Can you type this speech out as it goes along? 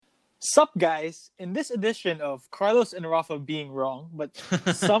Sup guys, in this edition of Carlos and Rafa being wrong, but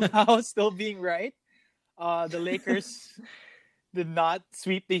somehow still being right, the Lakers did not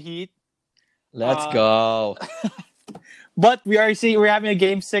sweep the Heat. Let's go. But we're having a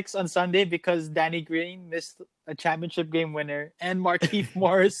game 6 on Sunday because Danny Green missed a championship game winner and Markieff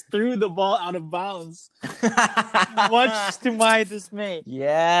Morris threw the ball out of bounds. Much to my dismay.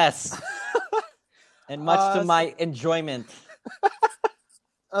 Yes. And much to my enjoyment.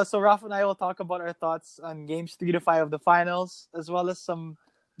 So Rafa and I will talk about our thoughts on games 3 to 5 of the finals, as well as some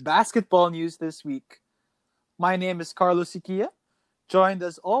basketball news this week. My name is Carlos Iquia, joined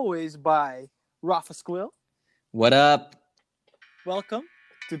as always by Rafa Squill. What up? Welcome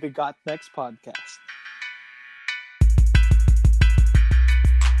to the Got Next podcast.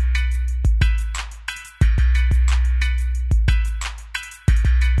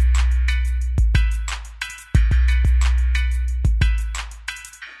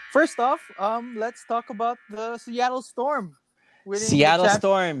 First off, let's talk about the Seattle Storm. Seattle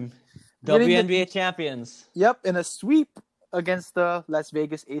Storm, WNBA champions. Yep, in a sweep against the Las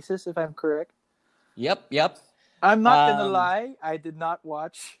Vegas Aces, if I'm correct. Yep. I'm not going to lie. I did not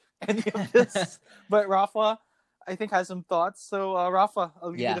watch any of this. But Rafa, I think, has some thoughts. So, Rafa,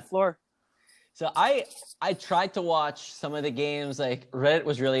 I'll give you the floor. So, I tried to watch some of the games. Like, Reddit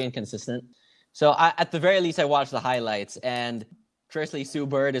was really inconsistent. So, at the very least, I watched the highlights. And firstly, Sue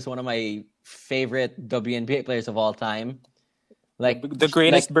Bird is one of my favorite WNBA players of all time. Like the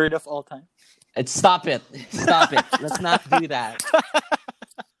greatest bird of all time. Stop it. Let's not do that.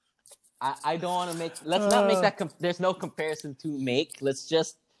 I don't want to make. Let's not make that. There's no comparison to make. Let's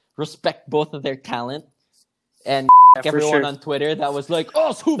just respect both of their talent. And everyone on Twitter that was like,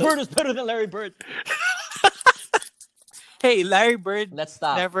 "Oh, Sue Bird is better than Larry Bird." Hey, Larry Bird. Let's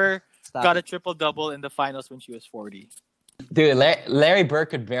stop. Never got a triple-double in the finals when she was 40. Dude, Larry Bird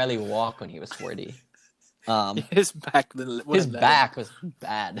could barely walk when he was 40. His back was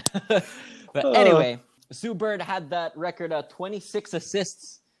bad. But anyway, Sue Bird had that record of 26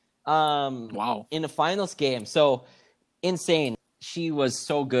 assists. Wow. In the finals game. So insane. She was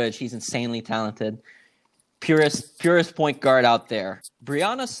so good. She's insanely talented. Purest point guard out there.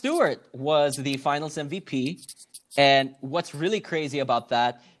 Breanna Stewart was the finals MVP. And what's really crazy about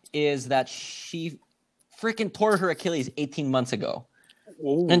that is that she freaking tore her Achilles 18 months ago.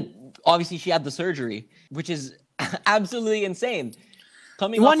 Ooh. And obviously she had the surgery, which is absolutely insane.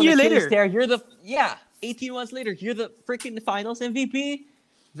 Coming 1 year later. Tear, 18 months later, you're the freaking finals MVP.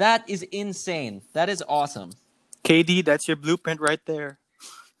 That is insane. That is awesome. KD, that's your blueprint right there.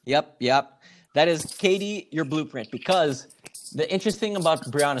 Yep. That is KD, your blueprint. Because the interesting about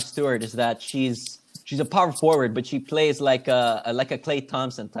Breanna Stewart is that she's a power forward, but she plays like a Klay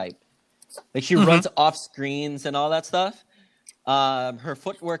Thompson type. Like she runs off screens and all that stuff. Her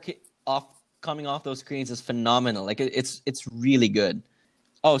footwork coming off those screens is phenomenal. Like it's really good.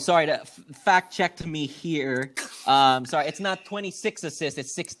 Oh, sorry. Fact checked me here. Sorry, it's not 26 assists.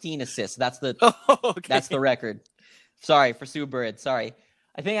 It's 16 assists. That's the record. Sorry for Sue Bird. Sorry,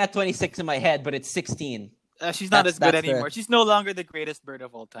 I think I had 26 in my head, but it's 16. She's not as good anymore. She's no longer the greatest bird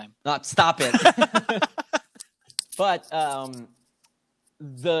of all time. Stop it. But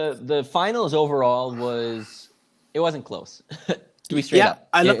the finals overall wasn't close. To be straight up.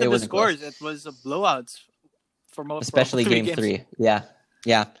 I looked at the scores. Close. It was a blowouts for most, especially game 3.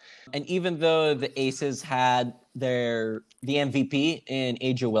 Yeah. And even though the Aces had the MVP in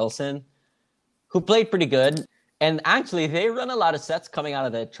Aja Wilson, who played pretty good, and actually they run a lot of sets coming out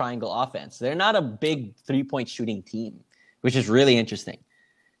of the triangle offense. They're not a big 3-point shooting team, which is really interesting.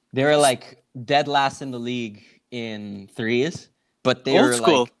 They were like dead last in the league in threes, but they were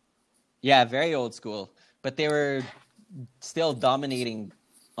school. Very old school. But they were still dominating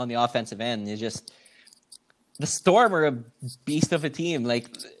on the offensive end. It's just the Storm are a beast of a team. Like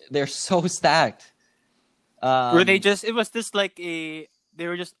they're so stacked. Were they just? It was just like they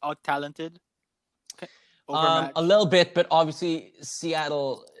were just out talented. A little bit, but obviously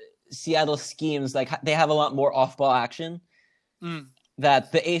Seattle schemes like they have a lot more off-ball action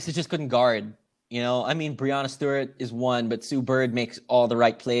that the Aces just couldn't guard. You know, I mean, Breanna Stewart is one, but Sue Bird makes all the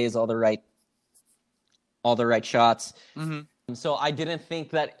right plays, all the right shots. Mm-hmm. So I didn't think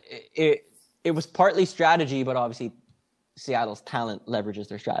that it was partly strategy, but obviously Seattle's talent leverages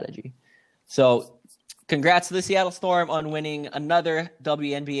their strategy. So congrats to the Seattle Storm on winning another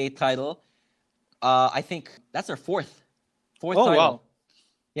WNBA title. I think that's their fourth title. Oh, wow.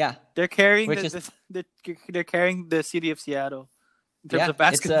 Yeah. They're carrying they're carrying the city of Seattle in terms of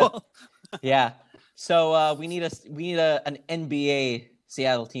basketball. Yeah. So we need an NBA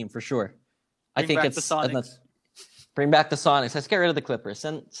Seattle team for sure. I think it's Bring back the Sonics. Let's get rid of the Clippers.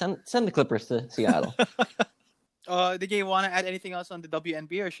 Send the Clippers to Seattle. Did you want to add anything else on the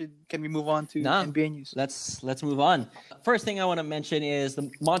WNBA, or can we move on to NBA news? Let's move on. First thing I want to mention is the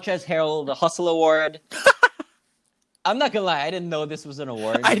Montrez Harrell, the Hustle Award. I'm not gonna lie, I didn't know this was an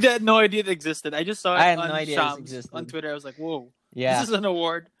award. I had no idea it existed. I just saw it on Twitter. I was like, whoa, yeah, this is an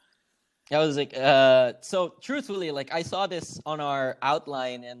award. I was like, so truthfully, like I saw this on our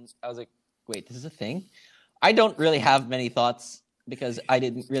outline and I was like, wait, this is a thing? I don't really have many thoughts because I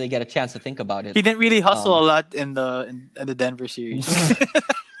didn't really get a chance to think about it. He didn't really hustle a lot in the Denver series.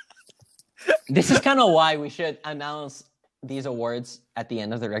 This is kind of why we should announce these awards at the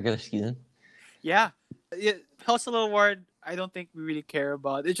end of the regular season. Yeah. Hustle award, I don't think we really care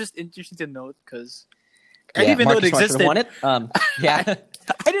about. It's just interesting to note because I didn't even know it existed. Should have won it. Yeah.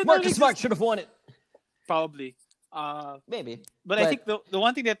 I didn't Marcus Smart should have won it. Probably. Maybe. But I think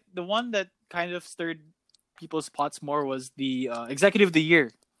the one that kind of stirred people's pots more was the executive of the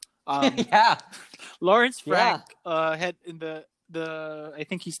year. Yeah. Lawrence Frank had in the I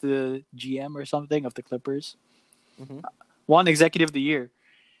think he's the GM or something of the Clippers. Mm-hmm. Won executive of the year.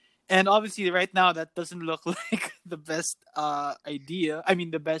 And obviously right now that doesn't look like the best idea. I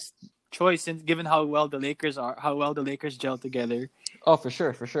mean the best choice, given how well the Lakers gel together. Oh, for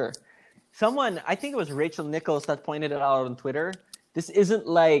sure. Someone, I think it was Rachel Nichols that pointed it out on Twitter. This isn't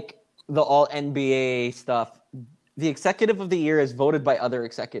like the all NBA stuff. The executive of the year is voted by other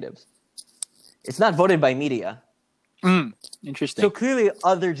executives. It's not voted by media. Interesting. So clearly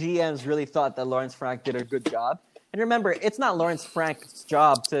other GMs really thought that Lawrence Frank did a good job. And remember, it's not Lawrence Frank's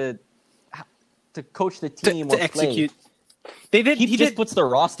job to coach the team to execute. He just puts the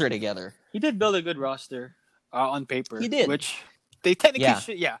roster together. He did build a good roster on paper. He did. Which they technically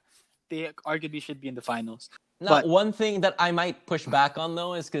should. Yeah, they arguably should be in the finals. Now, one thing that I might push back on,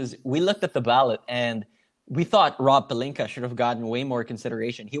 though, is because we looked at the ballot and we thought Rob Pelinka should have gotten way more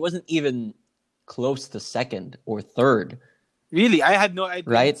consideration. He wasn't even close to second or third. Really? I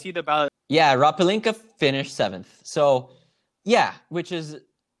didn't see the ballot. Yeah, Rob Pelinka finished 7th. So, yeah, which is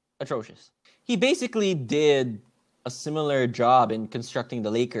atrocious. He basically did a similar job in constructing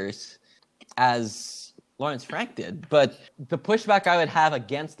the Lakers as Lawrence Frank did. But the pushback I would have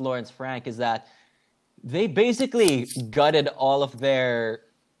against Lawrence Frank is that they basically gutted all of their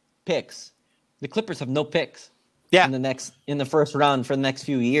picks. The Clippers have no picks in the first round for the next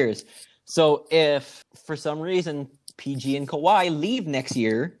few years. So if for some reason PG and Kawhi leave next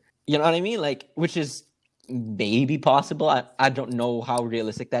year, you know what I mean? Like, which is maybe possible. I don't know how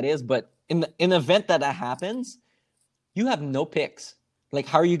realistic that is, but in the event that happens, you have no picks. Like,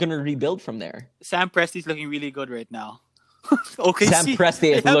 how are you going to rebuild from there? Sam Presti's looking really good right now. Okay, Sam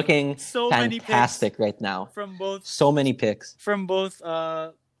Presti is looking fantastic right now. From both, so many picks from both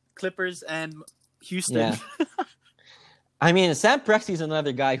Clippers and Houston. Yeah. I mean, Sam Presti is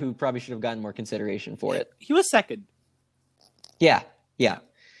another guy who probably should have gotten more consideration for it. He was second. Yeah.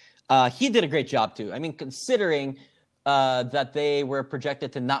 He did a great job too. I mean, considering that they were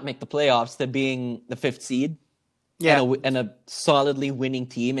projected to not make the playoffs, to being the 5th seed, and a solidly winning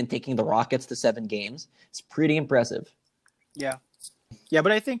team and taking the Rockets to 7 games, it's pretty impressive. Yeah,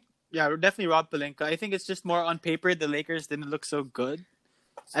 but I think definitely Rob Pelinka. I think it's just more on paper the Lakers didn't look so good,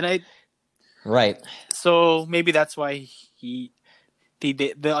 and right. So maybe that's why the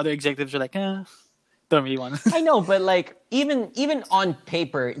other executives are like, don't really want. I know, but like even on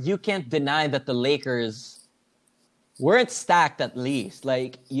paper, you can't deny that the Lakers weren't stacked at least.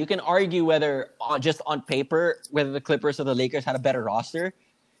 Like, you can argue whether just on paper whether the Clippers or the Lakers had a better roster,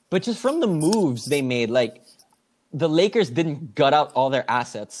 but just from the moves they made, like, the Lakers didn't gut out all their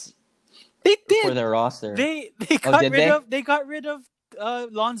assets. They did for their roster. They got rid of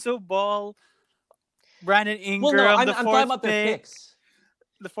Lonzo Ball, Brandon Ingram. Well, no, I'm talking about their picks.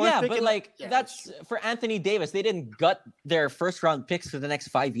 The fourth pick, but that's for Anthony Davis. They didn't gut their first round picks for the next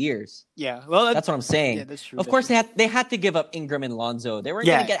 5 years. Yeah, well, that's what I'm saying. Yeah, that's true. Of course, they had to give up Ingram and Lonzo. They weren't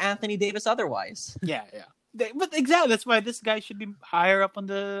going to get Anthony Davis otherwise. Yeah. But exactly, that's why this guy should be higher up on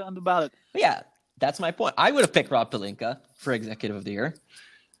the ballot. But yeah, that's my point. I would have picked Rob Pelinka for Executive of the Year.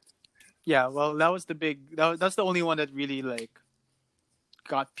 Yeah, well, that was that's the only one that really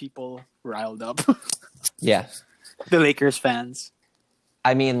got people riled up. Yeah, the Lakers fans.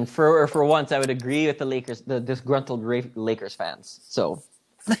 I mean, for once, I would agree with the Lakers, the disgruntled Lakers fans. So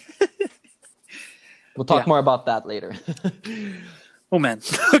we'll talk more about that later. Oh man.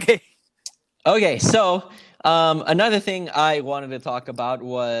 Okay. So another thing I wanted to talk about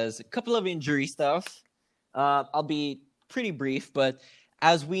was a couple of injury stuff. I'll be pretty brief, but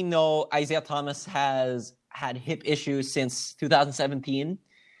as we know, Isaiah Thomas has had hip issues since 2017.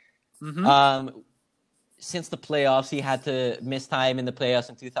 Mm-hmm. since the playoffs. He had to miss time in the playoffs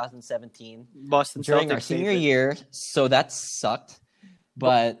in 2017 Boston during our Celtics senior favorite. year, so that sucked.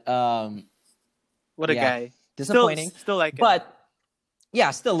 But What a guy. disappointing. Still like him. But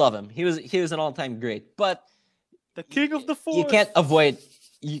yeah, still love him. He was an all-time great. But The king of the fourth. you can't avoid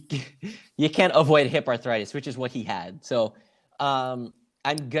you can't avoid hip arthritis, which is what he had. So I'm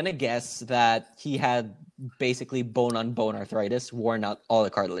gonna guess that he had basically bone-on-bone arthritis, worn out all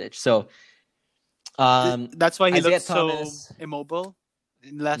the cartilage. So that's why he Isaiah looks Thomas, so immobile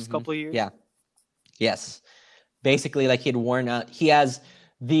in the last couple of years. Yeah. Yes. Basically, like he'd worn out. He has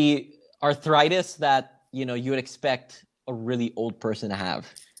the arthritis that you would expect a really old person to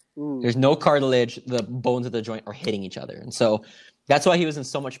have. Ooh. There's no cartilage. The bones of the joint are hitting each other, and so that's why he was in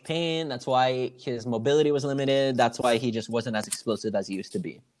so much pain. That's why his mobility was limited. That's why he just wasn't as explosive as he used to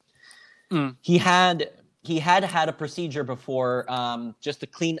be. He had a procedure before, just to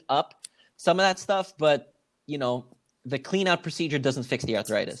clean up some of that stuff, but the clean out procedure doesn't fix the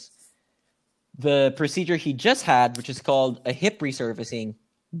arthritis. The procedure he just had, which is called a hip resurfacing,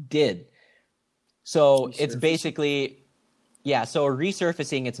 did. So it's basically, so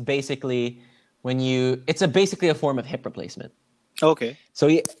resurfacing, it's basically basically a form of hip replacement. Okay. So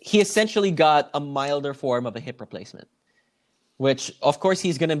he essentially got a milder form of a hip replacement, which of course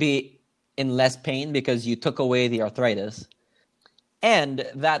he's going to be in less pain because you took away the arthritis. And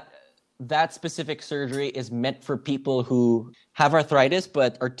that specific surgery is meant for people who have arthritis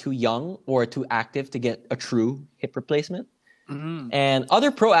but are too young or too active to get a true hip replacement. Mm-hmm. And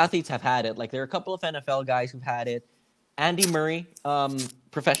other pro athletes have had it. Like there are a couple of NFL guys who've had it. Andy Murray,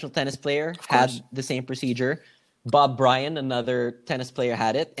 professional tennis player, had the same procedure. Bob Bryan, another tennis player,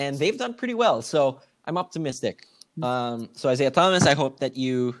 had it, and they've done pretty well. So I'm optimistic. So Isaiah Thomas, I hope that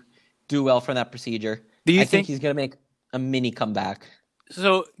you do well for that procedure. I think he's going to make a mini comeback.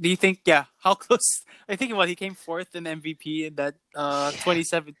 So do you think, how close? I think he came fourth in MVP in that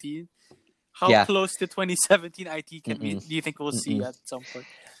 2017. How close to 2017 IT do you think we'll see at some point?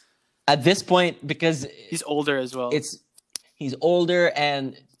 At this point, because he's older as well. He's older,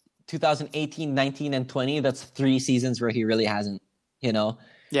 and 2018, 19, and 20, that's 3 seasons where he really hasn't,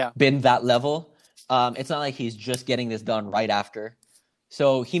 been that level. It's not like he's just getting this done right after.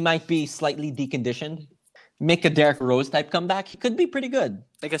 So he might be slightly deconditioned. Make a Derrick Rose type comeback. He could be pretty good.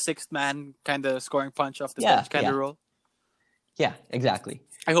 Like a sixth man kind of scoring punch off the bench kind of role. Yeah, exactly.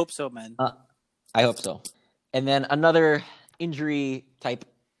 I hope so, man. I hope so. And then another injury type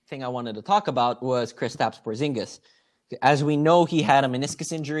thing I wanted to talk about was Kristaps Porzingis. As we know, he had a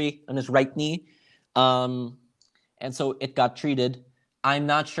meniscus injury on his right knee, and so it got treated. I'm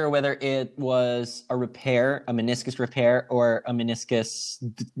not sure whether it was a meniscus repair, or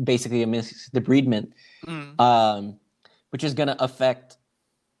basically a meniscus debridement, which is going to affect.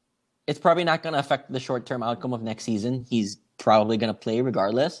 It's probably not going to affect the short-term outcome of next season. He's probably going to play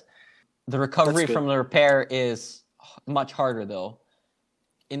regardless. The recovery from the repair is much harder, though.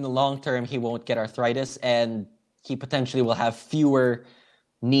 In the long term, he won't get arthritis, and he potentially will have fewer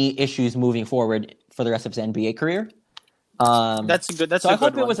knee issues moving forward for the rest of his NBA career. That's a good. So I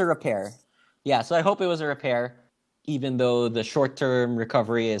hope it was a repair. Yeah, so I hope it was a repair. Even though the short-term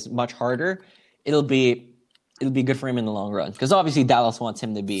recovery is much harder, it'll be good for him in the long run. Because obviously Dallas wants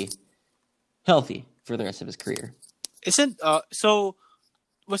him to be healthy for the rest of his career. So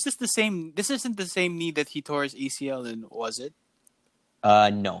was this the same? This isn't the same knee that he tore his ACL in, was it?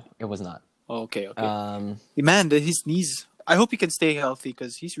 No, it was not. Oh, okay. Man, his knees. I hope he can stay healthy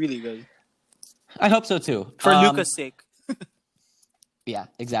because he's really good. I hope so too. For Luka's sake. Yeah,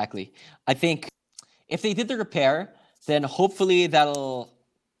 exactly. I think if they did the repair, then hopefully that'll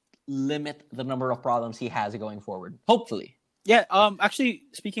limit the number of problems he has going forward. Hopefully. Yeah. Actually,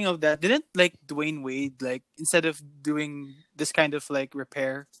 speaking of that, didn't Dwayne Wade instead of doing this kind of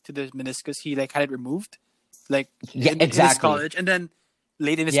repair to the meniscus, he had it removed, in his college, and then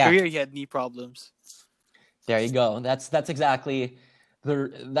late in his career he had knee problems. There you go. That's exactly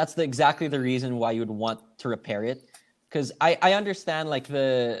exactly the reason why you would want to repair it. Because I understand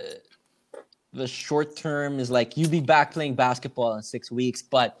the short term is you'll be back playing basketball in 6 weeks,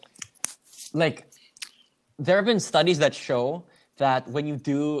 but there have been studies that show that when you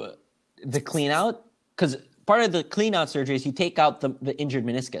do the clean out, because part of the clean out surgery is you take out the injured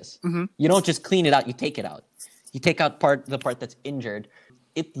meniscus. Mm-hmm. You don't just clean it out, you take it out. You take out the part that's injured.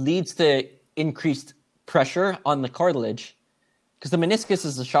 It leads to increased pressure on the cartilage because the meniscus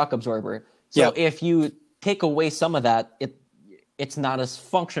is a shock absorber. So if you take away some of that, it's not as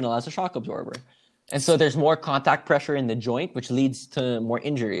functional as a shock absorber. And so there's more contact pressure in the joint, which leads to more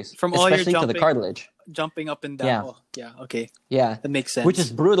injuries, especially to the cartilage. jumping up and down. Yeah. Oh, yeah, okay. Yeah. That makes sense. Which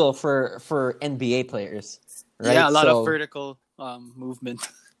is brutal for NBA players, right? Yeah, a lot of vertical movement.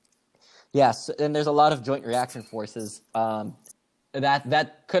 Yes, and there's a lot of joint reaction forces.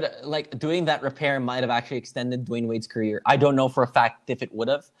 That could, like, doing that repair might have actually extended Dwayne Wade's career. I don't know for a fact if it would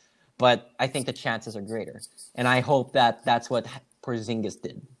have, but I think the chances are greater. And I hope that that's what Porzingis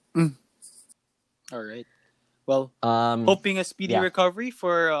did. All right. Well, hoping a speedy recovery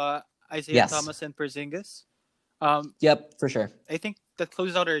for Isaiah Thomas and Porzingis. Yep, for sure. I think that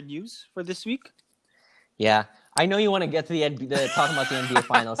closes out our news for this week. Yeah, I know you want to get to talking about the NBA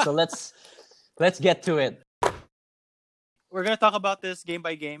Finals, so let's get to it. We're gonna talk about this game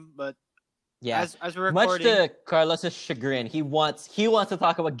by game, but as we're recording, much to Carlos's chagrin, he wants to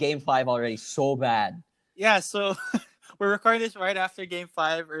talk about Game 5 already so bad. Yeah, so we're recording this right after Game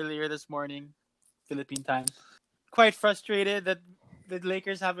 5 earlier this morning, Philippine time. Quite frustrated that the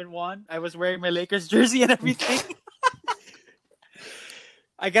Lakers haven't won. I was wearing my Lakers jersey and everything.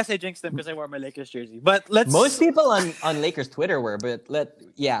 I guess I jinxed them because I wore my Lakers jersey. But most people on Lakers Twitter were, but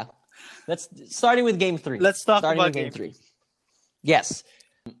let's starting with Game 3. Let's talk about Game 3. Yes.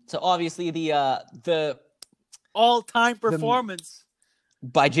 So obviously the all-time performance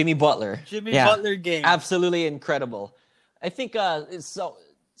by Jimmy Butler. Butler game. Absolutely incredible. I think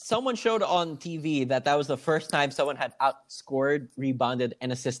someone showed on TV that was the first time someone had outscored, rebounded,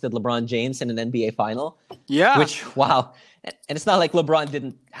 and assisted LeBron James in an NBA final. Yeah. Which, wow. And it's not like LeBron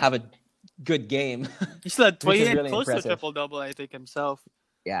didn't have a good game. He still had really close impressive. to a triple-double, I think, himself.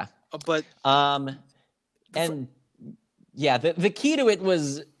 Yeah. But and yeah, the key to it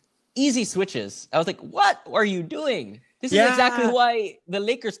was easy switches. I was like, what are you doing? This is exactly why the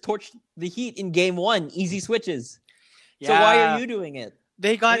Lakers torched the Heat in Game 1. Easy switches. Yeah. So why are you doing it?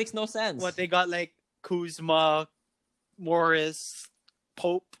 It makes no sense. They got like Kuzma, Morris,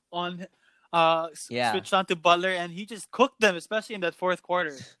 Pope on switched on to Butler, and he just cooked them, especially in that fourth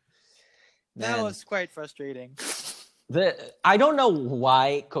quarter. That was quite frustrating. I don't know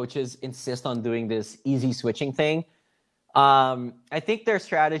why coaches insist on doing this easy switching thing. I think their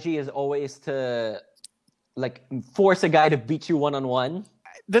strategy is always to like force a guy to beat you one-on-one.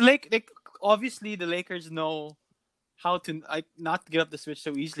 Obviously the Lakers know how to not give up the switch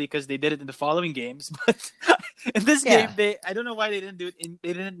so easily because they did it in the following games. But in this game, I don't know why they didn't do it.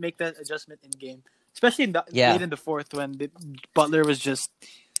 They didn't make that adjustment in game, especially late in the fourth when Butler was just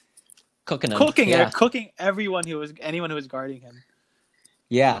cooking anyone who was guarding him.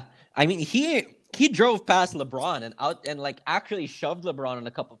 Yeah, I mean he drove past LeBron and out and like actually shoved LeBron on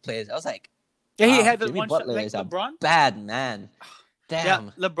a couple of plays. I was like, he had the Jimmy one Butler shot. Like is LeBron, a bad man.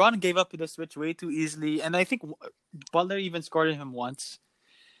 Damn. Yeah, LeBron gave up the switch way too easily, and I think Butler even scored him once.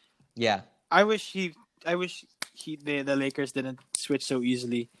 Yeah. I wish the Lakers didn't switch so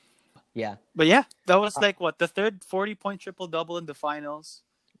easily. Yeah. But yeah, that was the third 40-point triple-double in the finals.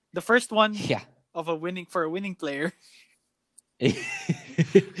 The first one of a winning player.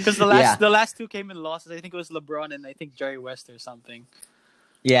 Because the last two came in losses. I think it was LeBron and I think Jerry West or something.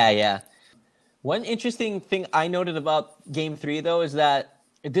 Yeah. One interesting thing I noted about Game 3, though, is that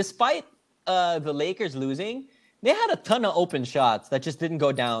despite the Lakers losing, they had a ton of open shots that just didn't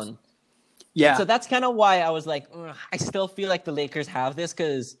go down. Yeah. And so that's kind of why I was like, I still feel like the Lakers have this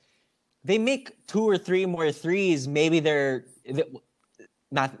because they make 2 or 3 more threes. Maybe they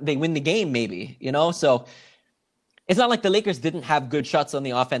win the game, maybe, So it's not like the Lakers didn't have good shots on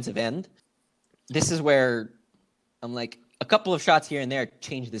the offensive end. This is where I'm like, a couple of shots here and there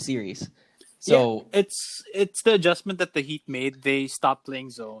changed the series. So it's the adjustment that the Heat made. They stopped playing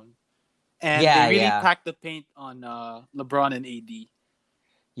zone, and they really packed the paint on LeBron and AD.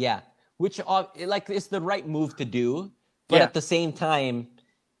 Yeah, which is the right move to do, but at the same time,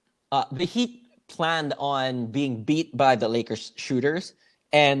 the Heat planned on being beat by the Lakers shooters,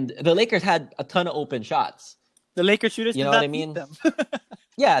 and the Lakers had a ton of open shots. The Lakers shooters did not beat them.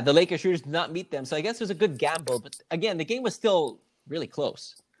 Yeah, the Lakers shooters did not meet them, so I guess it was a good gamble. But again, the game was still really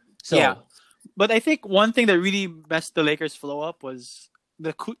close. So. Yeah. But I think one thing that really messed the Lakers' flow up was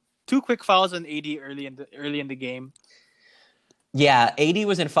the 2 quick fouls on AD early in the game. Yeah, AD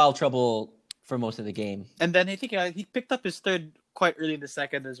was in foul trouble for most of the game. And then I think he picked up his third quite early in the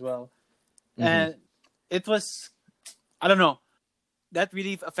second as well. Mm-hmm. And it was, I don't know, that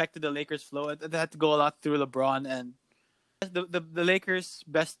really affected the Lakers' flow. It had to go a lot through LeBron, and the Lakers'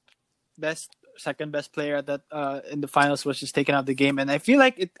 second best player that in the finals was just taken out of the game, and I feel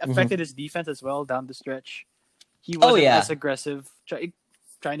like it affected his defense as well down the stretch. He wasn't as aggressive,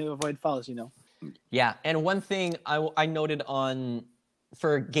 trying to avoid fouls, Yeah, and one thing I noted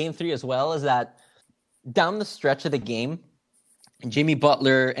for Game 3 as well is that down the stretch of the game, Jimmy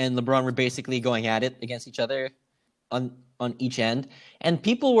Butler and LeBron were basically going at it against each other on each end. And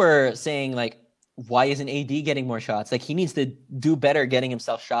people were saying, like, why isn't AD getting more shots? Like, he needs to do better getting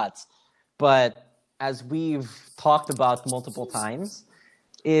himself shots. But as we've talked about multiple times,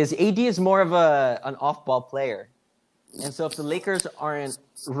 is AD is more of an off-ball player. And so if the Lakers aren't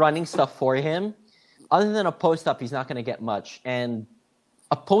running stuff for him, other than a post-up, he's not going to get much. And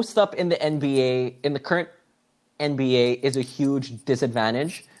a post-up in the NBA, in the current NBA, is a huge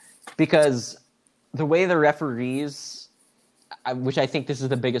disadvantage because the way the referees, which I think this is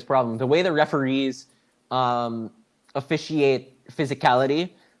the biggest problem, the way the referees officiate physicality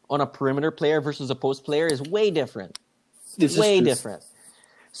on a perimeter player versus a post player is way different. Way different.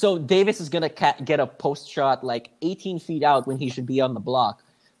 So Davis is going to get a post shot like 18 feet out when he should be on the block.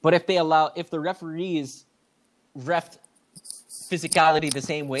 But if the referees ref physicality the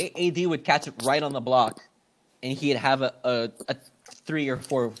same way, AD would catch it right on the block and he'd have a 3 or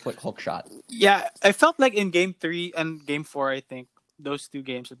 4 foot hook shot. Yeah, I felt like in Game 3 and Game 4, I think, those 2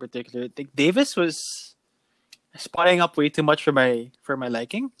 games in particular, I think Davis was spotting up way too much for my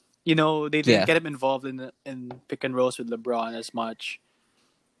liking. You know, they didn't get him involved in pick and rolls with LeBron as much.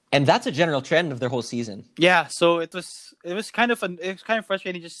 And that's a general trend of their whole season. Yeah, so it was kind of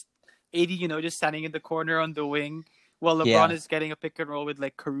frustrating, just AD, just standing in the corner on the wing while LeBron is getting a pick and roll with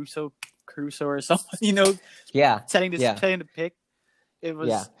like Caruso or someone, setting the pick. It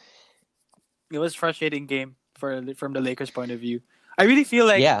was it was a frustrating game from the Lakers' point of view. I really feel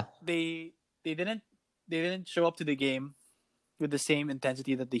like they didn't show up to the game with the same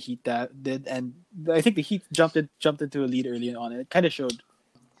intensity that the Heat did, and I think the Heat jumped into a lead early on, and it kind of showed.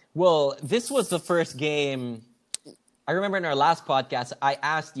 Well, this was the first game. I remember in our last podcast, I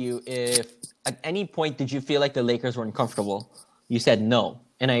asked you if at any point did you feel like the Lakers were uncomfortable. You said no,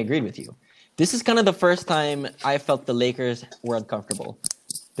 and I agreed with you. This is kind of the first time I felt the Lakers were uncomfortable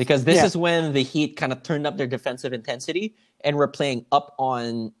because this is when the Heat kind of turned up their defensive intensity and were playing up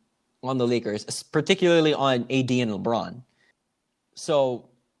on the Lakers, particularly on AD and LeBron. So,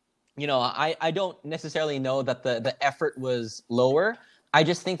 I don't necessarily know that the effort was lower. I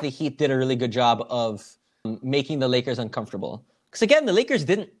just think the Heat did a really good job of making the Lakers uncomfortable. Because, again, the Lakers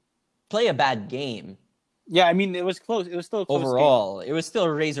didn't play a bad game. Yeah, I mean, it was close. It was still a close overall. Game. It was still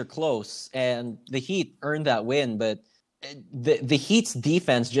razor close, and the Heat earned that win. But the Heat's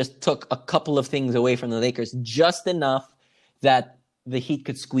defense just took a couple of things away from the Lakers, just enough that the Heat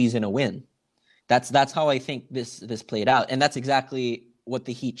could squeeze in a win. That's how I think this played out, and that's exactly what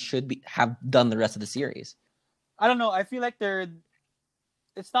the Heat should have done the rest of the series. I don't know. I feel like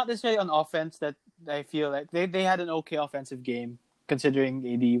it's not necessarily on offense that I feel like they had an okay offensive game considering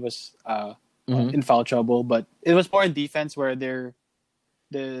AD was in foul trouble, but it was more in defense where the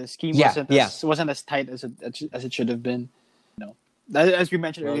scheme wasn't as tight as it should have been. As we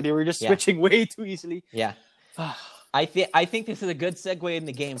mentioned earlier, they were just switching way too easily. Yeah, I think this is a good segue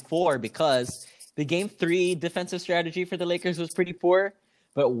into Game 4 because the Game 3 defensive strategy for the Lakers was pretty poor,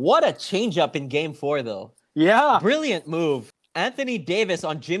 but what a change up in Game 4 though. Yeah, brilliant move. Anthony Davis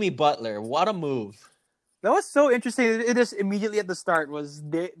on Jimmy Butler. What a move. That was so interesting. It is immediately at the start was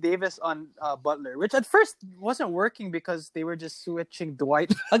Davis on Butler, which at first wasn't working because they were just switching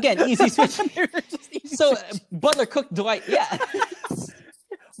Dwight. Again, easy switch. Butler cooked Dwight. Yeah.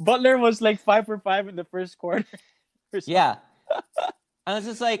 Butler was like 5 for 5 in the first quarter. Yeah. I was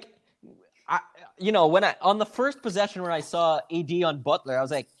just like, on the first possession where I saw AD on Butler, I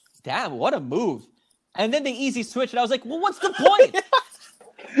was like, damn, what a move. And then the easy switch, and I was like, well, what's the point?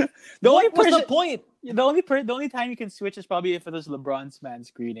 What's the point? The only time you can switch is probably if it was LeBron's man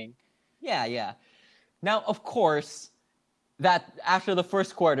screening. Yeah. Now, of course, that after the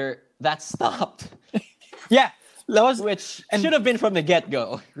first quarter, that stopped. Yeah. Which should have been from the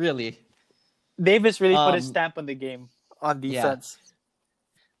get-go, really. Davis really put his stamp on the game on defense.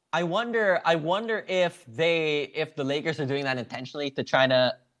 Yeah. I wonder if the Lakers are doing that intentionally to try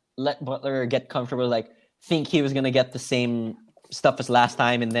to let Butler get comfortable, like think he was going to get the same stuff as last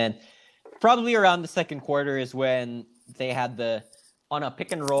time. And then probably around the second quarter is when they had on a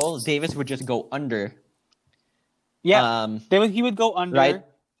pick and roll, Davis would just go under. Yeah, he would go under. Right?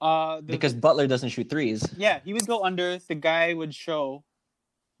 Because Butler doesn't shoot threes. Yeah, he would go under. The guy would show,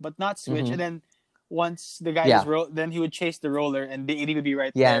 but not switch. Mm-hmm. And then once the guy then he would chase the roller and the AD would be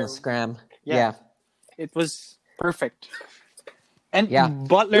right there. Yeah, and scram. Yeah. It was perfect. And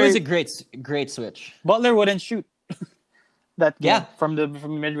Butler, it was a great switch. Butler wouldn't shoot that game from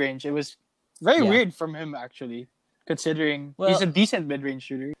mid range. It was very weird from him actually, considering he's a decent mid range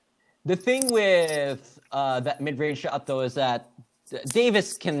shooter. The thing with that mid range shot though is that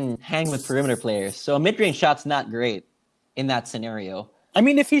Davis can hang with perimeter players, so a mid range shot's not great. in that scenario. I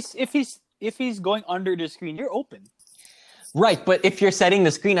mean, if he's going under the screen, you're open. Right, but if you're setting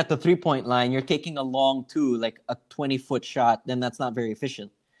the screen at the 3-point line, you're taking a long two, like a 20-foot shot, then that's not very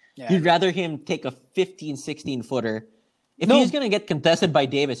efficient. Yeah. You'd rather him take a 15, 16-footer. If he's going to get contested by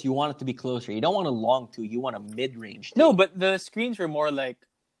Davis, you want it to be closer. You don't want a long two. You want a mid-range two. No, but the screens were more like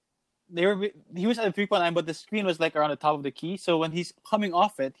he was at the 3-point line, but the screen was like around the top of the key. So when he's coming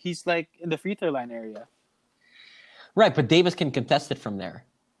off it, he's like in the free throw line area. Right, but Davis can contest it from there.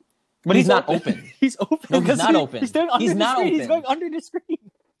 But he's not open. He's open. No, he's not open. He's not open. He's going under the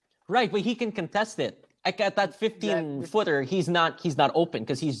screen. Right, but he can contest it. Like at that 15-footer, he's not open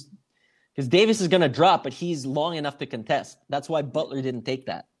because Davis is going to drop, but he's long enough to contest. That's why Butler didn't take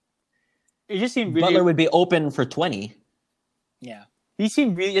that. It just seemed really... Butler would be open for 20. Yeah. He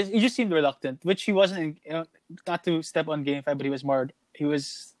just seemed reluctant, which he wasn't, not to step on game 5, but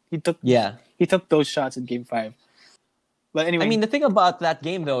he took those shots in game 5. But anyway. I mean, the thing about that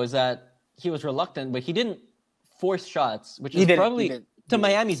game, though, is that he was reluctant, but he didn't force shots, which is probably to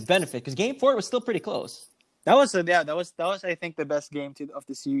Miami's benefit, because game 4 was still pretty close. That was I think the best game of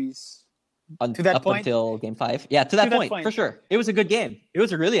the series. To that point, until game 5. Yeah, to that point, for sure. It was a good game. It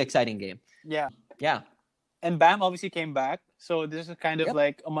was a really exciting game. Yeah. Yeah. And Bam obviously came back, so this is kind of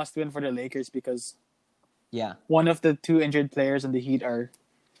like a must-win for the Lakers because one of the 2 injured players in the Heat are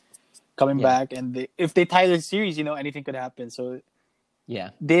coming back, and if they tie the series, anything could happen. So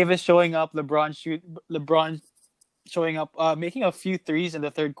Davis showing up, LeBron showing up, making a few threes in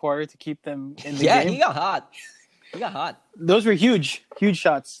the third quarter to keep them in the game. Yeah, he got hot. Those were huge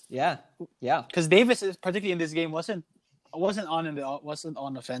shots. Yeah. Because Davis, particularly in this game, wasn't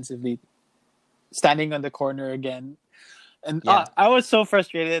on offensively, standing on the corner again, and I was so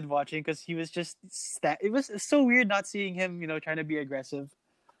frustrated watching because he was just. It was so weird not seeing him, trying to be aggressive.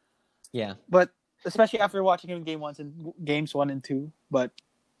 Yeah. But especially after watching him in games 1 and 2, but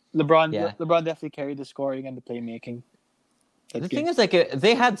LeBron definitely carried the scoring and the playmaking. The thing is,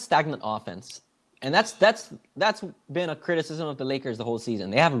 they had stagnant offense. And that's been a criticism of the Lakers the whole season.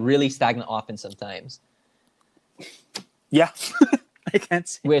 They have a really stagnant offense sometimes. Yeah, I can't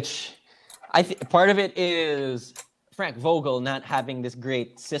see. Which part of it is Frank Vogel not having this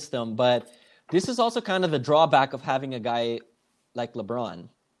great system, but this is also kind of the drawback of having a guy like LeBron.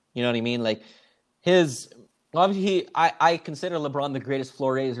 You know what I mean? Like obviously I consider LeBron the greatest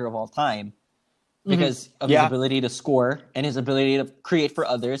floor raiser of all time because of his ability to score and his ability to create for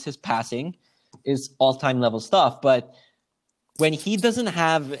others, his passing. Is all-time level stuff, but when he doesn't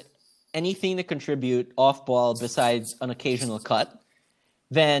have anything to contribute off ball besides an occasional cut,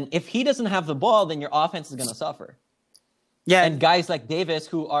 then if he doesn't have the ball, then your offense is going to suffer. Yeah, and guys like Davis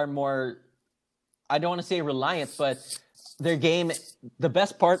who are more, I don't want to say reliant, but their game, the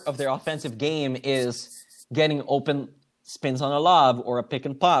best part of their offensive game is getting open spins on a lob or a pick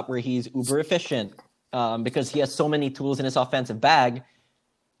and pop where he's uber efficient because he has so many tools in his offensive bag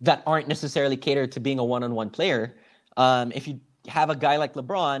that aren't necessarily catered to being a one-on-one player. If you have a guy like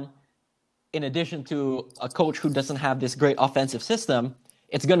LeBron, in addition to a coach who doesn't have this great offensive system,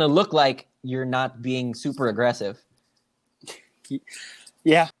 it's going to look like you're not being super aggressive.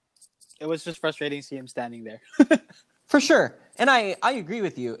 Yeah. It was just frustrating to see him standing there. For sure. And I agree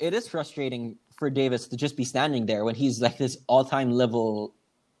with you. It is frustrating for Davis to just be standing there when he's like this all-time level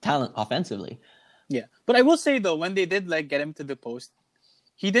talent offensively. Yeah. But I will say, though, when they did get him to the post,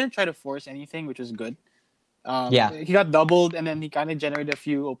 he didn't try to force anything, which was good. He got doubled, and then he kind of generated a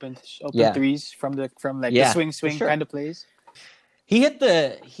few open threes from the swing kind of plays. He hit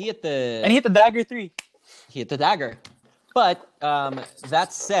the dagger 3. He hit the dagger. But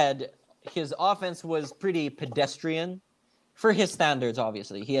that said, his offense was pretty pedestrian for his standards.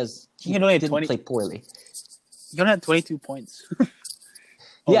 Obviously, he didn't play poorly. He only had 22 points.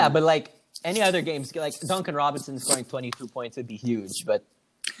 But any other games, like Duncan Robinson scoring 22 points would be huge, but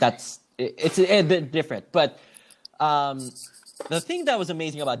it's a bit different. But the thing that was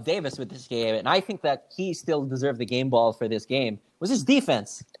amazing about Davis with this game, and I think that he still deserved the game ball for this game, was his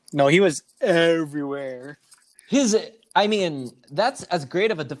defense. No, he was everywhere. That's as great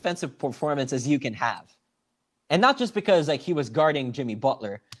of a defensive performance as you can have. And not just because he was guarding Jimmy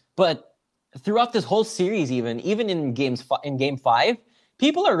Butler, but throughout this whole series, even in game 5,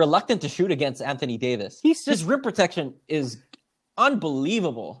 people are reluctant to shoot against Anthony Davis. His rim protection is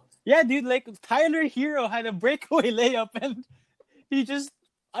unbelievable. Yeah, dude, Tyler Hero had a breakaway layup and he just,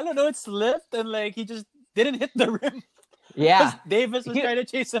 I don't know, it slipped and he just didn't hit the rim. Yeah. Davis was trying to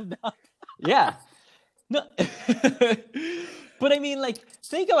chase him down. Yeah. No. But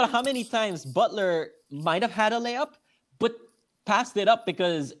think about how many times Butler might have had a layup, but passed it up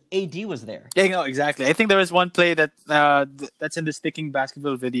because AD was there. Yeah, no, exactly. I think there was one play that that's in the sticking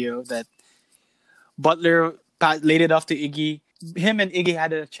basketball video that Butler laid it off to Iggy. Him and Iggy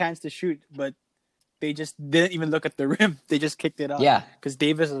had a chance to shoot, but they just didn't even look at the rim. They just kicked it out. Yeah. Because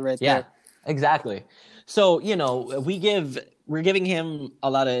Davis is right Yeah, there. exactly. So, we're giving him a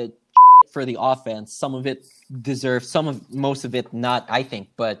lot of for the offense. Some of it deserves, most of it not, I think.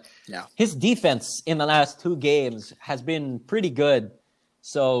 But Yeah. his defense in the last 2 games has been pretty good.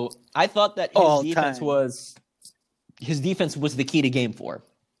 So I thought that his defense was the key to Game 4.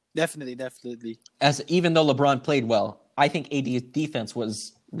 Definitely. As even though LeBron played well, I think AD's defense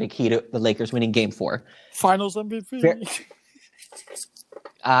was the key to the Lakers winning Game 4. Finals MVP.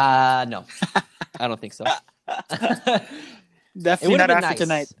 No, I don't think so. Definitely not after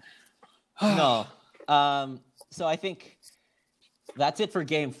tonight. No. So I think that's it for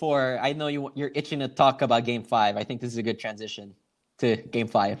Game 4. I know you're itching to talk about Game 5. I think this is a good transition to Game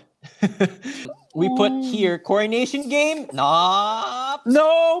 5. We put here coronation game. Nope.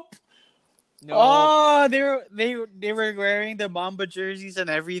 No. Oh, they were wearing the Mamba jerseys and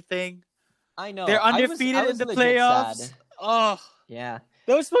everything. I know. They're undefeated in the playoffs. Sad. Oh, yeah.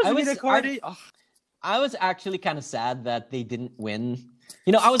 That was supposed to be the card. I was actually kind of sad that they didn't win.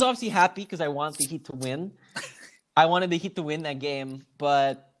 I was obviously happy because I wanted the Heat to win. I wanted the Heat to win that game,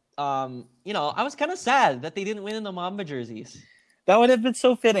 but I was kind of sad that they didn't win in the Mamba jerseys. That would have been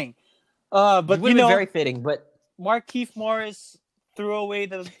so fitting. But it would have been very fitting. But Markieff Morris threw away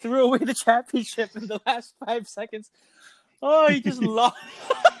the championship in the last 5 seconds. Oh, he just lost.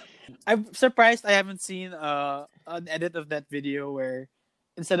 I'm surprised I haven't seen an edit of that video where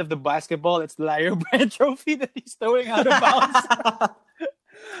instead of the basketball, it's the Larry O'Brien trophy that he's throwing out of bounds.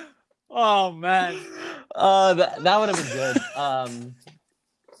 Oh man, that would have been good.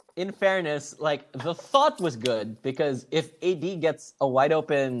 In fairness, the thought was good because if AD gets a wide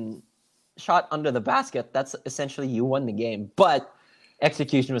open shot under the basket, that's essentially you won the game. But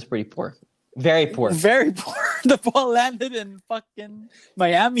execution was pretty poor. Very poor. Very poor. The ball landed in fucking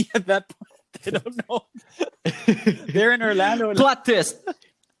Miami at that point. I don't know. They're in Orlando. Plot twist.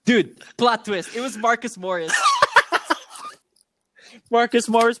 Dude, plot twist. It was Marcus Morris. Marcus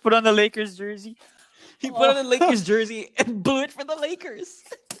Morris put on the Lakers jersey. He put on the Lakers jersey and blew it for the Lakers.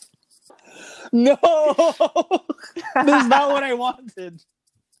 No! That's not what I wanted.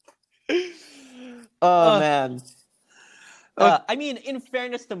 Oh, man. I mean, in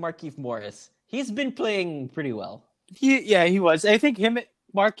fairness to Markieff Morris, he's been playing pretty well. He was. I think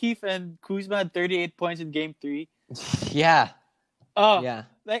Markieff and Kuzma had 38 points in Game 3. Yeah. Oh, yeah.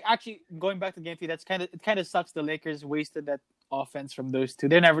 Actually, going back to Game 3, it kind of sucks. The Lakers wasted that offense from those two.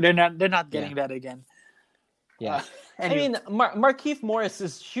 They're not getting that again. Yeah. Anyway. I mean, Markieff Morris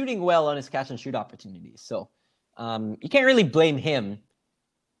is shooting well on his catch and shoot opportunities, so you can't really blame him.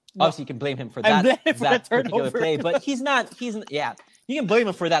 No. Obviously, you can blame him for that particular play, but he's not. You can blame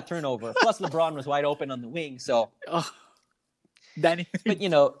him for that turnover. Plus, LeBron was wide open on the wing, so. Danny. But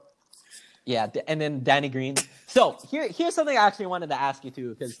and then Danny Green. So here's something I actually wanted to ask you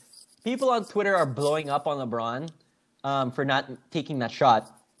too, because people on Twitter are blowing up on LeBron for not taking that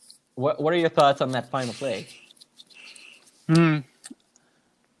shot. What are your thoughts on that final play? I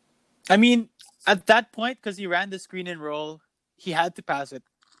mean, at that point, because he ran the screen and roll, he had to pass it,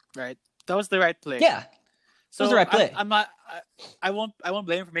 right? That was the right play. Yeah, so that was the right play. I won't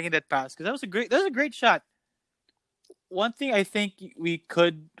blame him for making that pass because that was a great shot. One thing I think we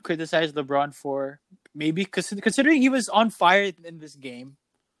could criticize LeBron for, maybe considering he was on fire in this game,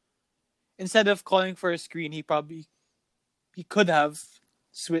 instead of calling for a screen, he could have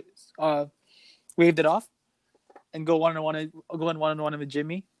waved it off and go one-on-one with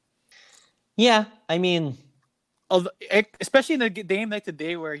Jimmy. Yeah, I mean, especially in a game like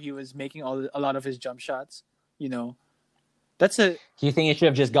today where he was making a lot of his jump shots, that's a. Do you think it should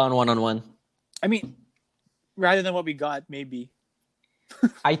have just gone one-on-one? I mean, rather than what we got, maybe.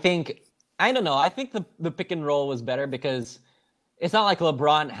 I don't know. I think the pick and roll was better because it's not like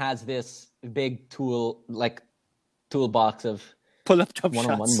LeBron has this big toolbox of pull-up jump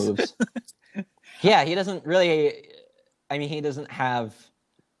one-on-one shots. moves. Yeah, he doesn't really. I mean, he doesn't have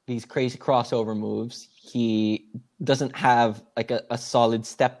these crazy crossover moves. He doesn't have a solid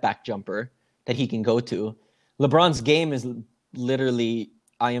step back jumper that he can go to. LeBron's game is literally,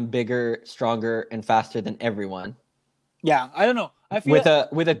 I am bigger, stronger, and faster than everyone. Yeah, I don't know. I feel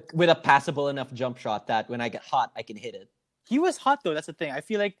with a passable enough jump shot that when I get hot, I can hit it. He was hot though. That's the thing. I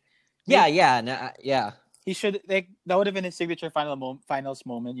feel like. Yeah. He should that would have been his signature finals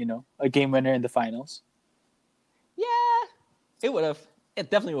moment. A game winner in the finals. Yeah, it would have. It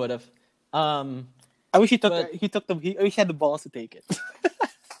definitely would have. I wish he took But- I wish he had the balls to take it.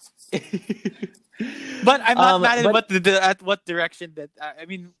 But I'm not mad at at what direction that I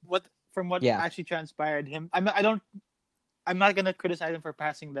mean what from what Yeah. actually transpired him. I'm not gonna criticize him for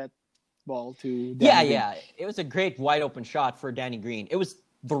passing that ball to Danny Green. Yeah. It was a great wide open shot for Danny Green. It was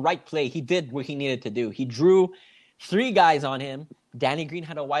the right play. He did what he needed to do. He drew 3 guys on him. Danny Green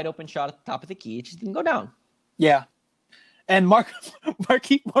had a wide open shot at the top of the key. It just didn't go down. Yeah. And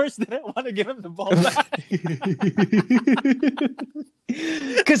Markieff Morris didn't want to give him the ball back.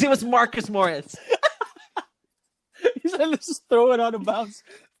 Because it was Marcus Morris. He said, let's just throw it out of bounds.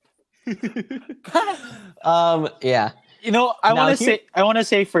 Yeah. You know, I want to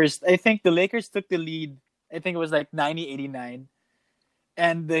say first, I think the Lakers took the lead. I think it was like 90-89.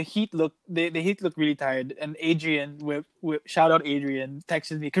 And the Heat looked really tired. And Adrian, shout out Adrian,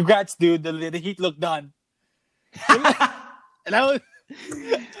 texted me, "Congrats, dude, the Heat looked done." And I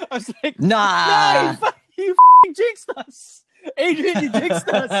was like, Nah. You jinxed us. Adrian, you jinxed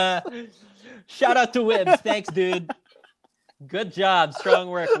us. Shout out to Wibbs. Thanks, dude. Good job. Strong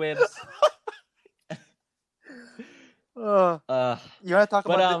work, Wibbs. You want to talk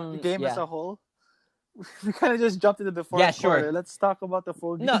about the game as a whole? We kind of just jumped into the fourth quarter. Sure. Let's talk about the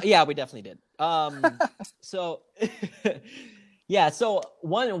full game. No, yeah, we definitely did. So, so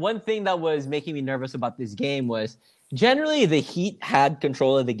one thing that was making me nervous about this game was generally the Heat had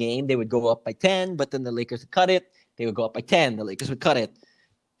control of the game. They would go up by 10, but then the Lakers would cut it. They would go up by 10. The Lakers would cut it.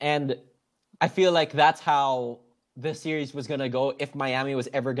 And I feel like that's how the series was going to go if Miami was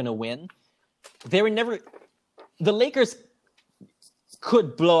ever going to win. The Lakers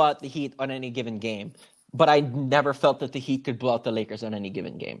could blow out the Heat on any given game, but I never felt that the Heat could blow out the Lakers on any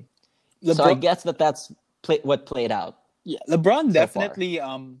given game. So I guess that's what played out. Yeah, LeBron definitely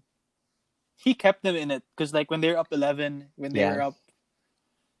he kept them in it because like when they were up 11, when they were up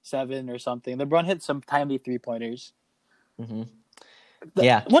 7 or something, LeBron hit some timely 3-pointers. Mm-hmm.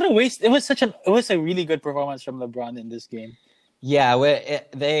 What a waste! It was a really good performance from LeBron in this game. Yeah,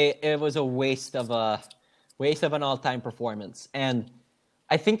 it was a waste of an all-time performance. And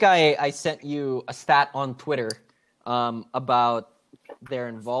I think I sent you a stat on Twitter about their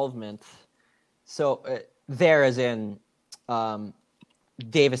involvement. So there, as in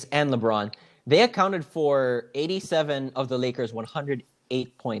Davis and LeBron, they accounted for 87 of the Lakers'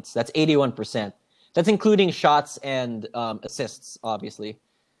 108 points. That's 81%. That's including shots and assists, obviously.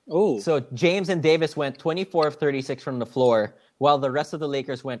 Oh. So James and Davis went 24 of 36 from the floor, while the rest of the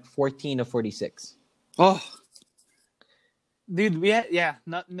Lakers went 14 of 46. Oh. Dude,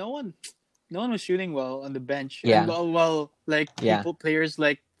 no one was shooting well on the bench. Yeah. And players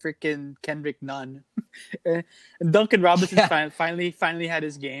like freaking Kendrick Nunn. And Duncan Robinson finally had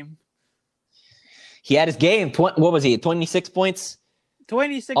his game. He had his game. What was he? 26 points?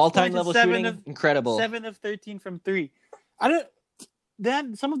 26 all-time points, level shooting. Incredible. 7 of 13 from 3.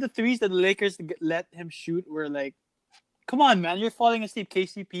 Then some of the threes that the Lakers let him shoot were like, come on, man, you're falling asleep.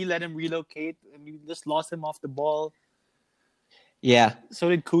 KCP let him relocate, and you just lost him off the ball. Yeah. So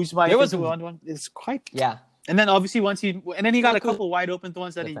did Kuzma. There was one. It's quite. Yeah. And then obviously he got a couple wide open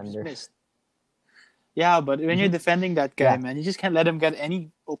ones that he just missed. Yeah, but when you're defending that guy, man, you just can't let him get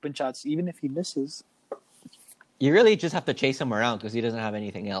any open shots, even if he misses. You really just have to chase him around because he doesn't have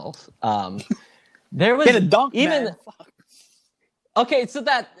anything else. There was get a dunk, even. Man. Okay, so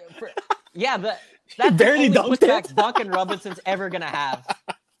that's barely the only dunked putback Duncan Robinson's ever gonna have.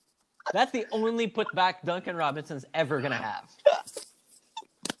 That's the only putback Duncan Robinson's ever gonna have.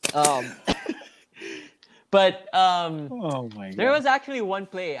 Oh my God. There was actually one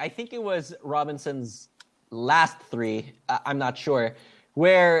play. I think it was Robinson's last 3. I'm not sure,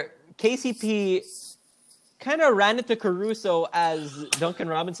 where KCP kind of ran into Caruso as Duncan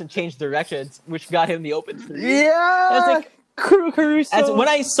Robinson changed directions, which got him the open 3. Yeah. I was like, Caruso. When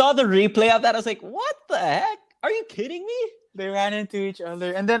I saw the replay of that, I was like, what the heck? Are you kidding me? They ran into each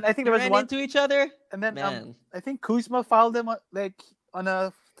other, and then I think there was into each other, and then I think Kuzma fouled him on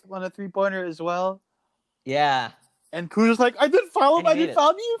a 3-pointer as well. Yeah, and Kuzma's like, I didn't foul him. I didn't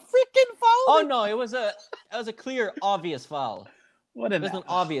foul him. You freaking fouled him. Oh no, it was a clear, obvious foul. It was an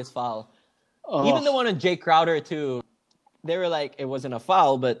obvious foul. Oh. Even the one on Jay Crowder too. They were like, it wasn't a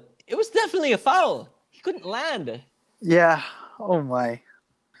foul, but it was definitely a foul. He couldn't land. Yeah. Oh my.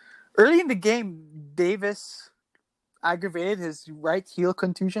 Early in the game, Davis aggravated his right heel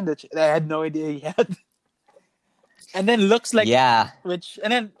contusion that I had no idea he had. And then looks like and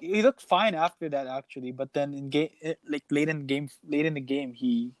then he looked fine after that actually, but then in game late in the game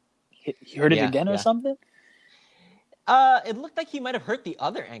he hurt it again or something. It looked like he might have hurt the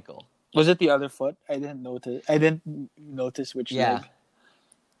other ankle. Was it the other foot? I didn't notice which leg.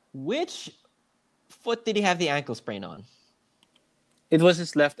 Which foot did he have the ankle sprain on? It was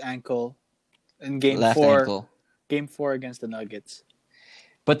his left ankle in game Left 4. ankle. Game 4 against the Nuggets.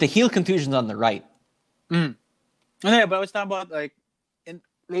 But the heel contusion's on the right. Oh, yeah, but I was talking about like in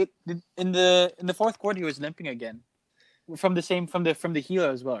the fourth quarter he was limping again from the heel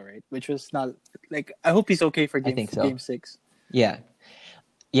as well, right? Which was not like I hope he's okay for game 6. Yeah.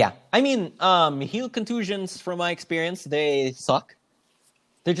 I mean, heel contusions, from my experience, they suck.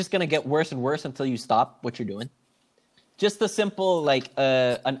 They're just gonna get worse and worse until you stop what you're doing. Just a simple like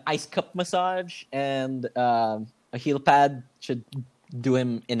an ice cup massage and a heel pad should do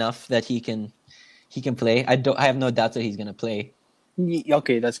him enough that he can play. I have no doubts that he's gonna play.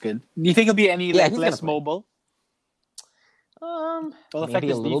 Okay, that's good. Do you think he'll be any less mobile?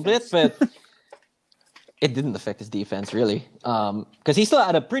 Maybe a little bit, but it didn't affect his defense really. Because he still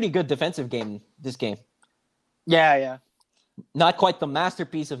had a pretty good defensive game this game. Yeah. Not quite the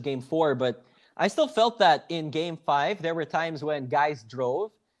masterpiece of Game 4, but I still felt that in Game 5 there were times when guys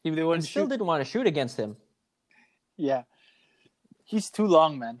drove and still didn't want to shoot against him. Yeah, he's too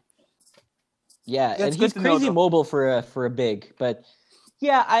long, man. Yeah, and he's crazy mobile for a big. But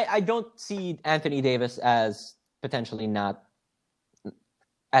yeah, I don't see Anthony Davis as potentially not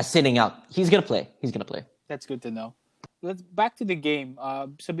as sitting out. He's gonna play. That's good to know. Let's back to the game.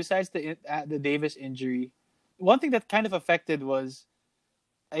 So besides the Davis injury, one thing that kind of affected was,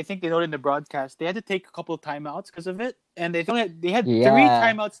 I think they noted in the broadcast, they had to take a couple of timeouts because of it, and they had 3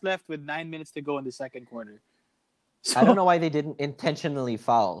 timeouts left with 9 minutes to go in the second quarter. So, I don't know why they didn't intentionally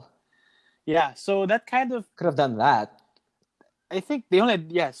foul. Yeah, so that kind of could have done that. I think they only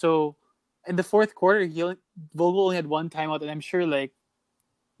had, so in the fourth quarter, Vogel only had 1 timeout, and I'm sure I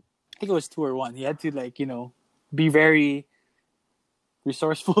think it was 2 or 1. He had to be very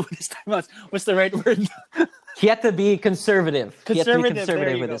resourceful with his timeouts. What's the right word? He had to be conservative. He had to be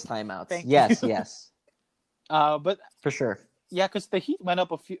conservative with his timeouts. Yes. But for sure. Yeah, because the Heat went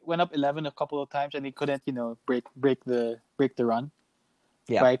up 11 a couple of times, and he couldn't, break the run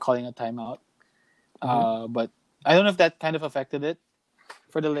by calling a timeout. But I don't know if that kind of affected it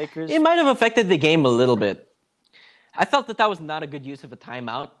for the Lakers. It might have affected the game a little bit. I felt that was not a good use of a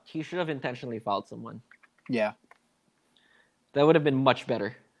timeout. He should have intentionally fouled someone. Yeah. That would have been much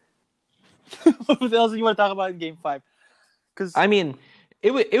better. What else do you want to talk about in Game 5? I mean,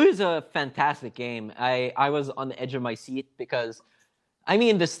 it was a fantastic game. I was on the edge of my seat because,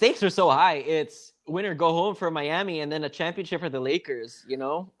 the stakes are so high. It's win or go home for Miami, and then a championship for the Lakers.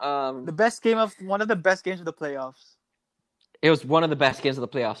 one of the best games of the playoffs. It was one of the best games of the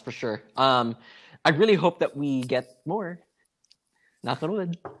playoffs for sure. I really hope that we get more. Knock on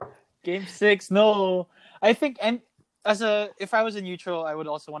wood. Game 6, no. I think, and if I was a neutral, I would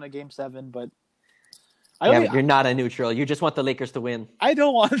also want a Game 7, but you're not a neutral. You just want the Lakers to win. I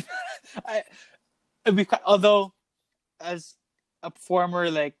don't want. Although, as a former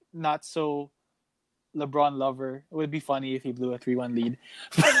not so LeBron lover, it would be funny if he blew a 3-1 lead.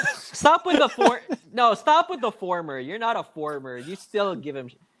 Stop with the No, stop with the former. You're not a former. You still give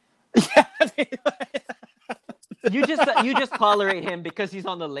him. You just tolerate him because he's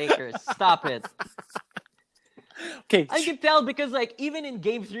on the Lakers. Stop it. Okay. I can tell because even in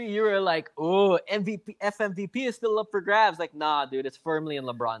Game 3 you were like, oh, FMVP is still up for grabs. Nah, dude, it's firmly in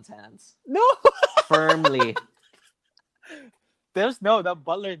LeBron's hands. No. Firmly. That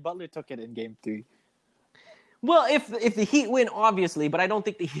Butler took it in Game 3. Well, if the Heat win, obviously, but I don't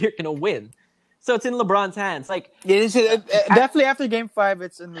think the Heat are gonna win. So it's in LeBron's hands. Definitely after Game 5,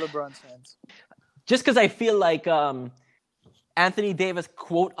 it's in LeBron's hands. Just because I feel like Anthony Davis,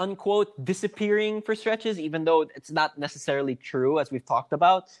 quote unquote, disappearing for stretches, even though it's not necessarily true, as we've talked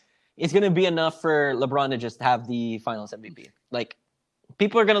about, is going to be enough for LeBron to just have the Finals MVP.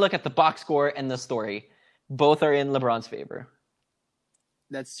 People are going to look at the box score and the story. Both are in LeBron's favor.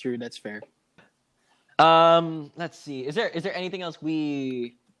 That's true. That's fair. Let's see. Is there anything else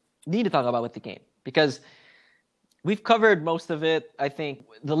we need to talk about with the game? Because we've covered most of it. I think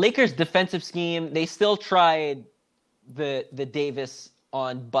the Lakers' defensive scheme, they still tried the Davis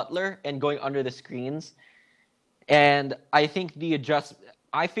on Butler and going under the screens. And I think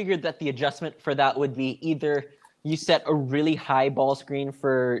I figured that the adjustment for that would be either you set a really high ball screen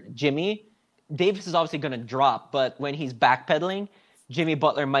for Jimmy. Davis is obviously going to drop, but when he's backpedaling, Jimmy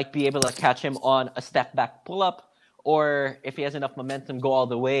Butler might be able to catch him on a step back pull-up, or if he has enough momentum, go all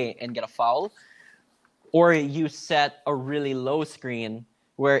the way and get a foul. Or you set a really low screen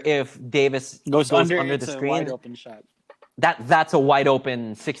where if Davis goes under the screen, wide open shot. That's a wide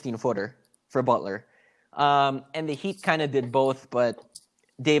open 16-footer for Butler. And the Heat kind of did both, but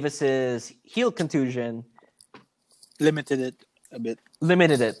Davis's heel contusion limited it a bit.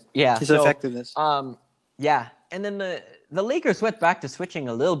 limited it. Yeah. His So, effectiveness. yeah. And then the Lakers went back to switching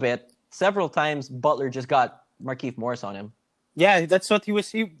a little bit. Several times, Butler just got Markieff Morris on him. Yeah, that's what he was.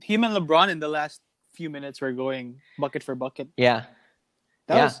 Him and LeBron in the last few minutes were going bucket for bucket. Yeah.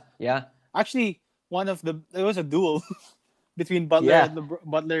 That was actually it was a duel between Butler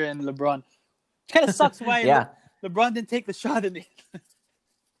and LeBron. It kind of sucks why LeBron didn't take the shot in it.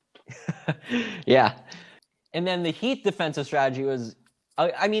 Yeah. And then the Heat defensive strategy was,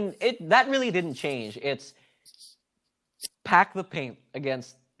 that really didn't change. It's pack the paint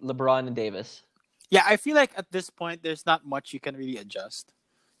against LeBron and Davis. Yeah, I feel like at this point, there's not much you can really adjust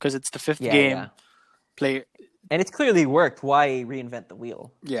because it's the fifth game. Yeah. Play, and it's clearly worked. Why reinvent the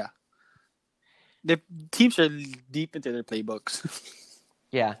wheel? Yeah. The teams are deep into their playbooks.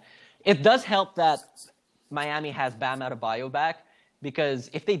 Yeah. It does help that Miami has Bam Adebayo back, because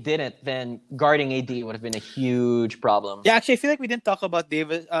if they didn't, then guarding AD would have been a huge problem. Yeah, actually, I feel like we didn't talk about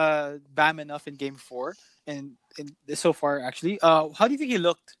Bam enough in Game 4 and so far, actually. How do you think he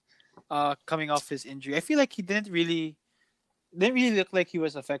looked coming off his injury? I feel like he didn't really look like he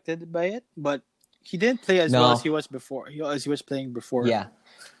was affected by it, but he didn't play as well as he was before. As he was playing before. Yeah.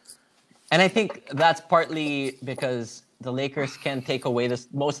 And I think that's partly because the Lakers can take away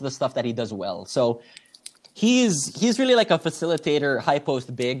most of the stuff that he does well. So he's really like a facilitator, high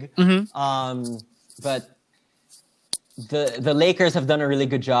post big. Mm-hmm. But the Lakers have done a really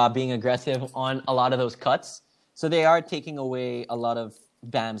good job being aggressive on a lot of those cuts. So they are taking away a lot of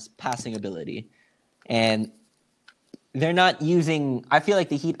Bam's passing ability. And they're not using... I feel like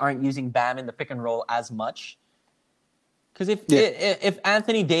the Heat aren't using Bam in the pick and roll as much. Because if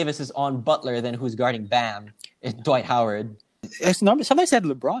Anthony Davis is on Butler, then who's guarding Bam? It's Dwight Howard. Sometimes they had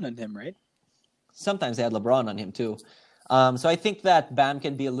LeBron on him, right? Sometimes they had LeBron on him, too. So I think that Bam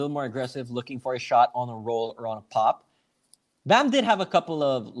can be a little more aggressive, looking for a shot on a roll or on a pop. Bam did have a couple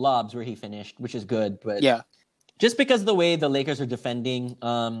of lobs where he finished, which is good. But just because of the way the Lakers are defending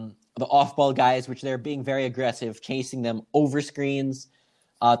the off-ball guys, which they're being very aggressive, chasing them over screens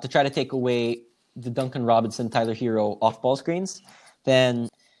to try to take away the Duncan Robinson, Tyler Hero off-ball screens, then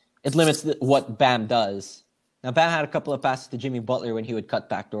it limits what Bam does. Now, Bam had a couple of passes to Jimmy Butler when he would cut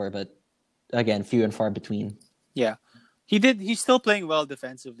backdoor, but again, few and far between. Yeah. He's still playing well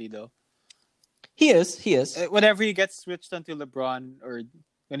defensively, though. He is. Whenever he gets switched onto LeBron or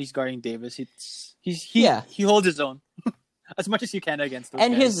when he's guarding Davis, he holds his own as much as you can against those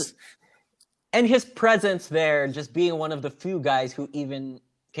guys. His presence there, just being one of the few guys who can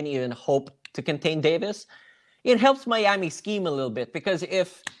even hope to contain Davis, it helps Miami scheme a little bit, because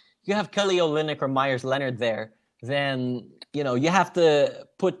if you have Kelly Olynyk or Myers Leonard there, then you have to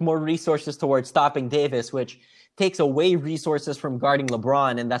put more resources towards stopping Davis, which takes away resources from guarding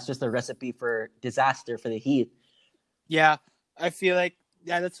LeBron, and that's just a recipe for disaster for the Heat. Yeah, I feel like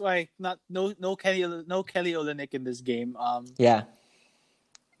that's why no Kelly Olynyk in this game.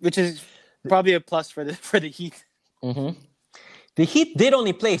 Which is probably a plus for the Heat. Mm-hmm. The Heat did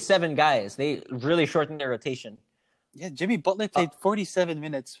only play 7 guys. They really shortened their rotation. Yeah, Jimmy Butler played 47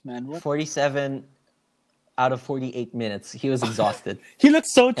 minutes, man. What? 47 out of 48 minutes. He was exhausted. He looked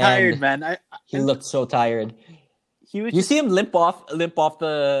so tired, man. He looked so tired. You see him limp off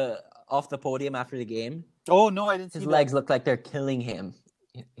the podium after the game? Oh no, I didn't see His legs look like they're killing him.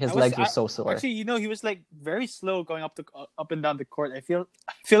 His legs were so sore. Actually, he was like very slow going up and down the court. I feel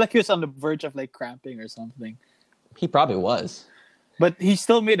like he was on the verge of like cramping or something. He probably was. But he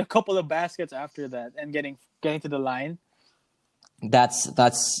still made a couple of baskets after that and getting to the line. That's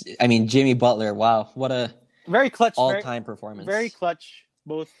Jimmy Butler. Wow, what a very clutch all-time performance. Very clutch,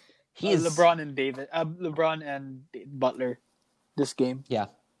 both LeBron and Butler this game. Yeah.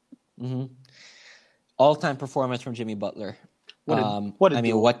 Mm-hmm. All-time performance from Jimmy Butler.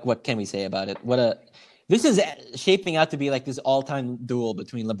 What can we say about it? This is shaping out to be like this all-time duel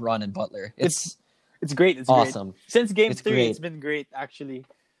between LeBron and Butler. It's great. It's awesome. Great. Since Game 3, it's been great, actually.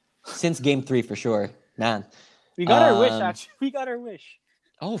 Since Game 3, for sure. Man. We got our wish, actually. We got our wish.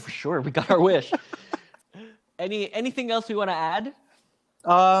 Oh, for sure. We got our wish. Anything else we want to add?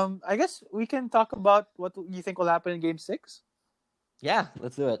 I guess we can talk about what you think will happen in Game 6. Yeah,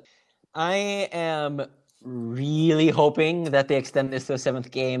 let's do it. I am really hoping that they extend this to a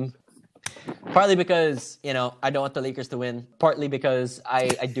 7th game. Partly because, I don't want the Lakers to win. Partly because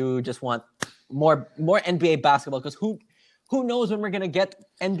I do just want more NBA basketball, because who knows when we're going to get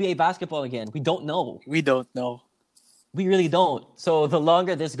NBA basketball again? We don't know. We don't know. We really don't. So the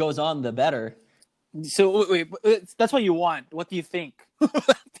longer this goes on, the better. So wait, that's what you want. What do you think?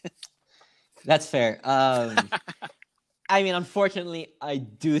 That's fair. Unfortunately, I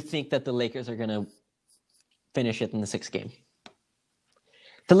do think that the Lakers are going to finish it in the 6th game.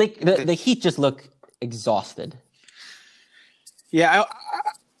 The Heat just look exhausted. Yeah,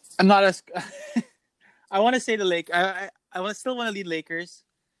 I'm not as. I want to say the Lake. Still want to lead Lakers.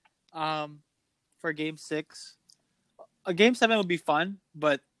 For Game 6, a Game 7 would be fun,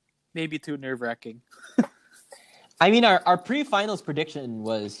 but maybe too nerve-wracking. I mean, our pre-finals prediction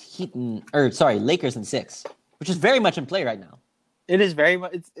was Lakers in 6, which is very much in play right now. It is very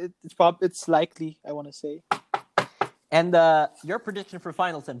much. It's likely. I want to say. And your prediction for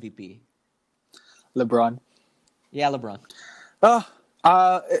Finals MVP? LeBron. Yeah, LeBron.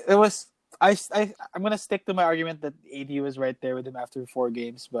 It was. I'm gonna stick to my argument that AD was right there with him after 4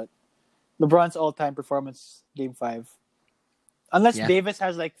 games, but LeBron's all-time performance, Game 5, unless Davis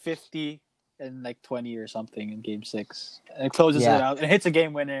has like 50 and like 20 or something in Game 6, and it closes it out and hits a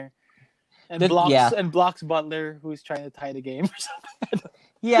game winner, and blocks Butler, who's trying to tie the game or something.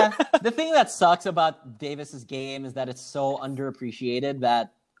 Yeah, the thing that sucks about Davis's game is that it's so underappreciated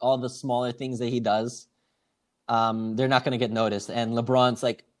that all the smaller things that he does, they're not going to get noticed. And LeBron's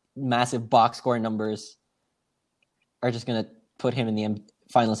like massive box score numbers are just going to put him in the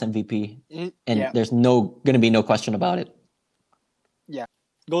Finals MVP, and there's going to be no question about it. Yeah,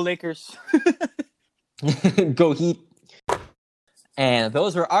 go Lakers. Go Heat. And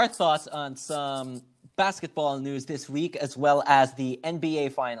those were our thoughts on some basketball news this week, as well as the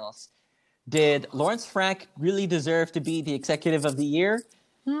NBA Finals. Did Lawrence Frank really deserve to be the Executive of the Year?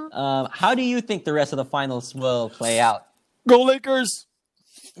 How do you think the rest of the finals will play out? Go Lakers!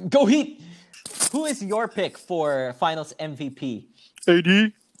 Go Heat! Who is your pick for Finals MVP?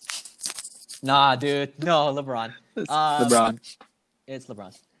 AD? Nah, dude. No, LeBron. LeBron. It's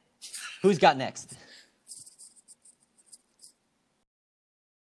LeBron. Who's got next?